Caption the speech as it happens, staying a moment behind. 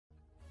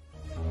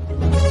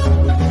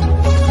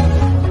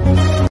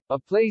A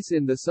Place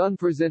in the Sun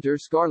presenter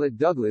Scarlette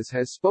Douglas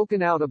has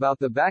spoken out about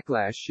the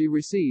backlash she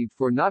received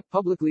for not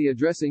publicly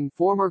addressing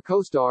former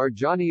co-star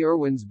Jonnie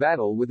Irwin's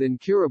battle with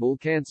incurable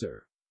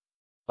cancer.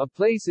 A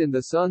Place in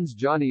the Sun's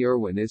Jonnie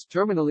Irwin is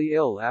terminally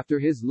ill after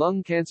his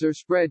lung cancer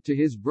spread to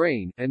his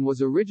brain, and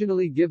was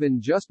originally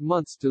given just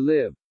months to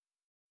live.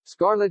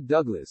 Scarlette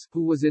Douglas,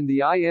 who was in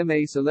the I'm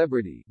a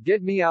Celebrity,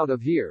 Get Me Out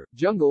of Here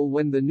jungle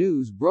when the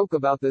news broke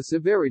about the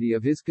severity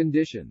of his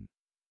condition,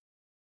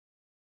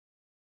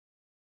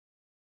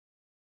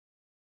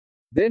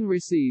 then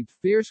received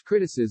fierce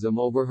criticism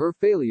over her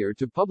failure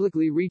to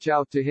publicly reach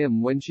out to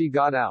him when she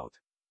got out.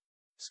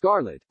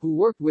 Scarlette, who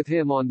worked with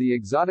him on the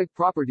exotic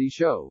property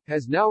show,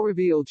 has now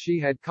revealed she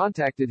had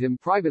contacted him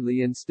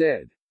privately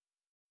instead.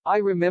 "I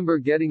remember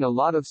getting a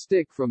lot of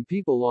stick from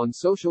people on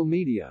social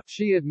media,"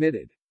 she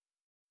admitted.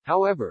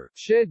 However,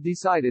 she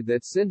decided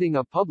that sending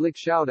a public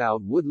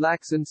shout-out would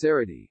lack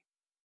sincerity.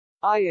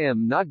 "I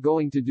am not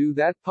going to do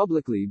that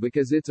publicly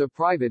because it's a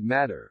private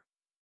matter.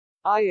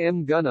 I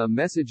am gonna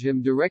message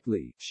him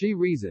directly," she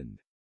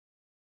reasoned.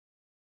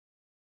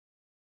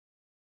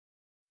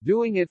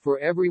 "Doing it for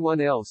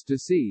everyone else to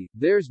see,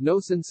 there's no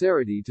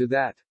sincerity to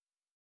that.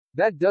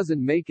 That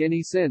doesn't make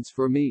any sense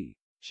for me,"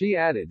 she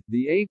added.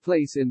 The A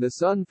Place in the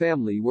Sun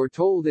family were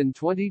told in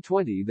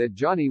 2020 that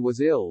Jonnie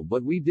was ill,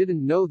 but we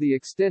didn't know the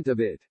extent of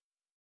it.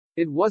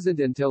 "It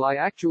wasn't until I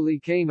actually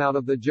came out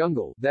of the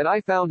jungle that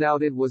I found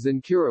out it was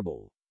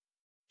incurable."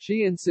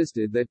 She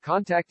insisted that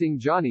contacting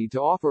Jonnie to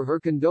offer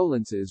her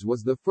condolences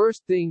was the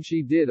first thing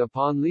she did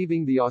upon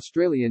leaving the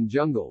Australian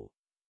jungle.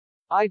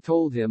 "I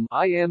told him,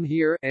 I am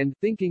here, and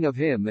thinking of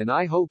him, and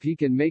I hope he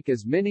can make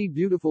as many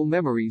beautiful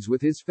memories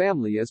with his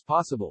family as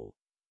possible,"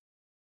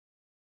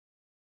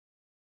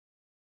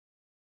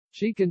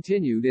 she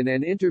continued in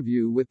an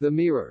interview with The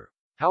Mirror.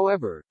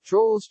 However,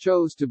 trolls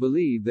chose to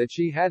believe that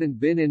she hadn't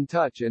been in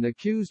touch and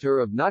accused her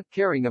of not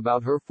caring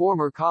about her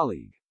former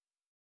colleague.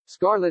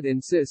 Scarlette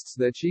insists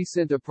that she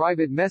sent a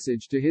private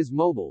message to his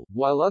mobile,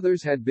 while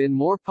others had been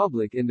more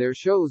public in their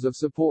shows of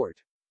support.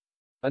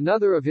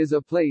 Another of his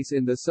A Place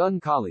in the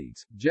Sun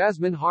colleagues,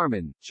 Jasmine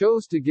Harmon,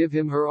 chose to give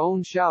him her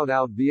own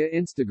shout-out via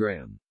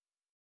Instagram.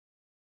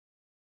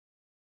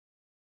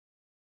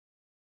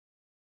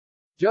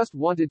 "Just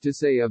wanted to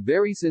say a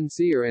very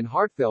sincere and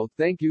heartfelt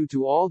thank you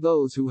to all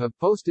those who have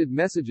posted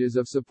messages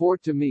of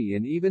support to me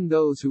and even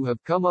those who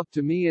have come up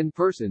to me in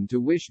person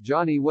to wish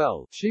Jonnie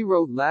well," she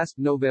wrote last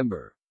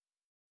November.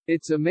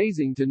 "It's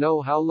amazing to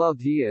know how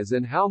loved he is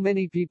and how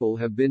many people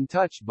have been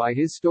touched by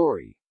his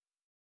story.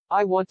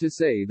 I want to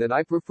say that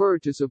I prefer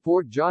to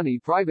support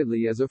Jonnie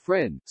privately as a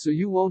friend, so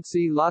you won't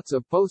see lots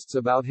of posts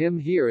about him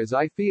here, as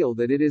I feel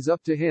that it is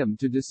up to him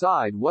to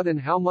decide what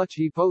and how much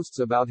he posts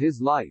about his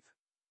life."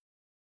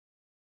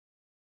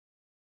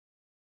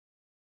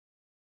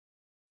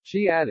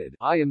 She added,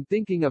 "I am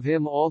thinking of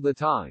him all the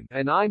time,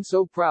 and I'm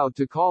so proud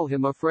to call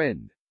him a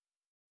friend."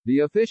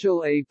 The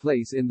official A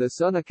Place in the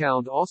Sun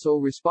account also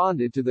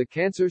responded to the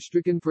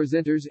cancer-stricken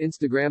presenter's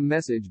Instagram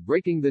message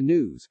breaking the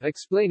news,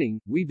 explaining,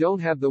 "We don't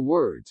have the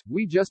words,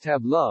 we just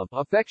have love,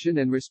 affection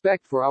and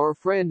respect for our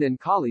friend and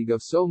colleague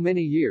of so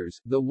many years,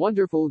 the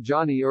wonderful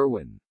Jonnie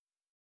Irwin.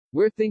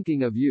 We're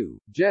thinking of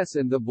you, Jess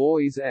and the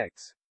boys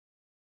X."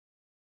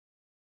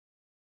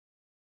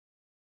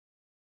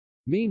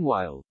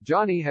 Meanwhile,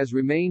 Jonnie has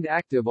remained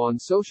active on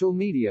social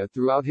media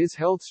throughout his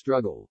health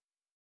struggle.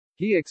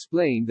 He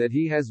explained that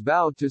he has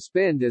vowed to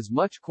spend as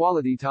much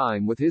quality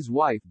time with his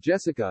wife,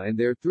 Jessica, and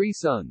their 3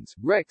 sons,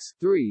 Rex,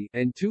 3,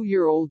 and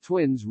 2-year-old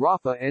twins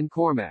Rafa and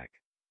Cormac.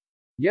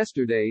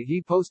 Yesterday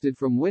he posted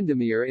from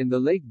Windermere in the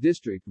Lake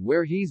District,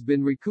 where he's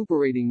been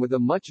recuperating with a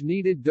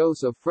much-needed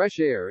dose of fresh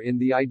air in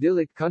the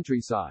idyllic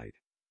countryside.